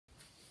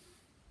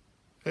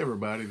Hey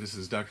everybody, this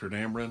is Dr.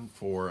 Damron.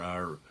 For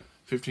our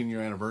 15-year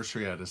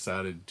anniversary, I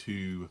decided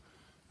to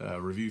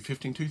review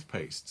 15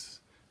 toothpastes,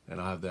 and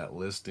I'll have that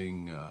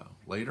listing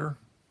later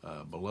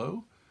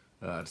below.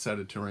 I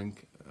decided to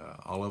rank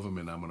all of them,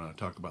 and I'm going to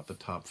talk about the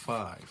top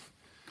 5.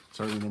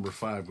 Starting with number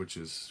 5, which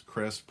is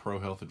Crest Pro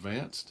Health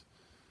Advanced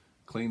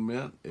Clean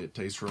Mint. It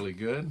tastes really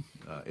good.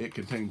 It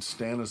contains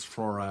stannous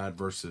fluoride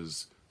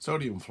versus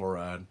sodium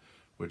fluoride,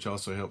 which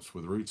also helps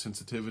with root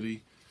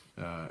sensitivity.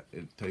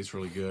 It tastes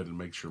really good and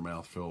makes your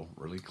mouth feel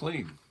really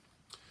clean.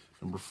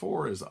 Number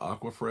 4 is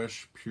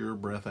Aquafresh Pure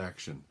Breath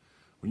Action.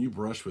 When you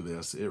brush with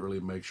this, it really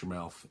makes your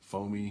mouth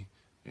foamy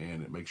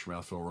and it makes your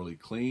mouth feel really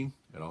clean.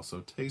 It also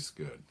tastes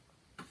good.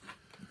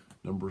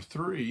 Number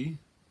 3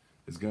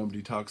 is Gum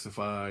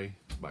Detoxify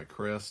by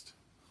Crest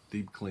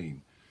Deep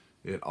Clean.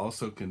 It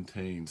also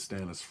contains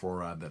stannous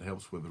fluoride that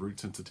helps with root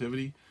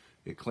sensitivity.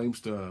 It claims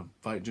to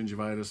fight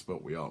gingivitis,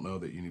 but we all know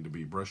that you need to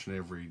be brushing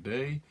every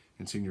day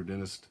and seeing your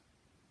dentist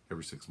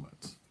every 6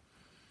 months.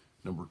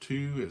 Number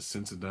 2 is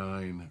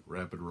Sensodyne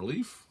Rapid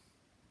Relief.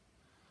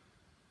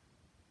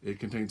 It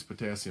contains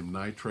potassium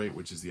nitrate,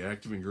 which is the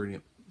active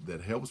ingredient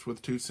that helps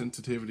with tooth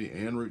sensitivity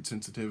and root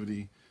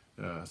sensitivity.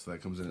 So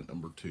that comes in at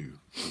number 2.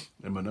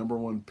 And my number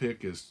 1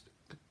 pick is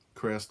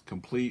Crest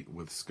Complete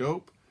with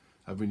Scope.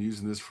 I've been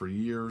using this for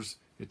years.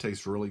 It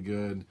tastes really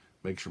good,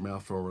 makes your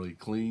mouth feel really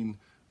clean,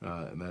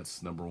 and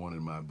that's number 1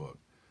 in my book.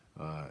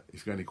 If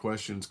you've got any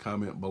questions,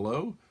 comment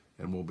below,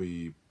 and we'll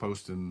be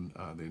posting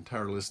the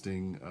entire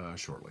listing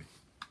shortly.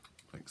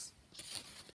 Thanks.